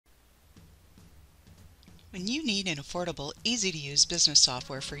When you need an affordable, easy-to-use business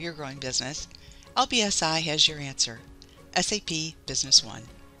software for your growing business, LBSi has your answer, SAP Business One.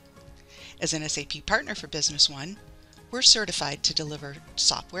 As an SAP partner for Business One, we're certified to deliver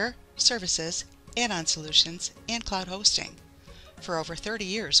software, services, add-on solutions, and cloud hosting. For over 30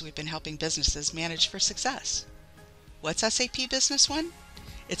 years, we've been helping businesses manage for success. What's SAP Business One?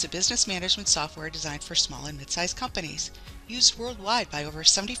 It's a business management software designed for small and mid-sized companies, used worldwide by over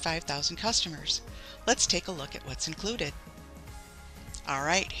 75,000 customers. Let's take a look at what's included.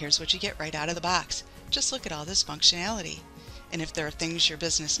 Alright, here's what you get right out of the box. Just look at all this functionality. And if there are things your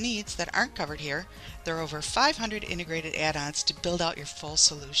business needs that aren't covered here, there are over 500 integrated add-ons to build out your full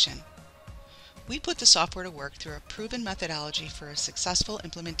solution. We put the software to work through a proven methodology for a successful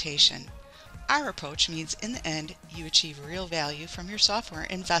implementation. Our approach means in the end, you achieve real value from your software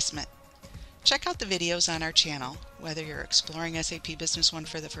investment. Check out the videos on our channel, whether you're exploring SAP Business One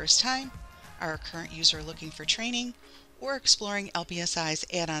for the first time, are a current user looking for training, or exploring LBSi's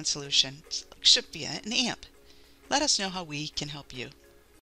add-on solutions like ShipVia and AMMP. Let us know how we can help you.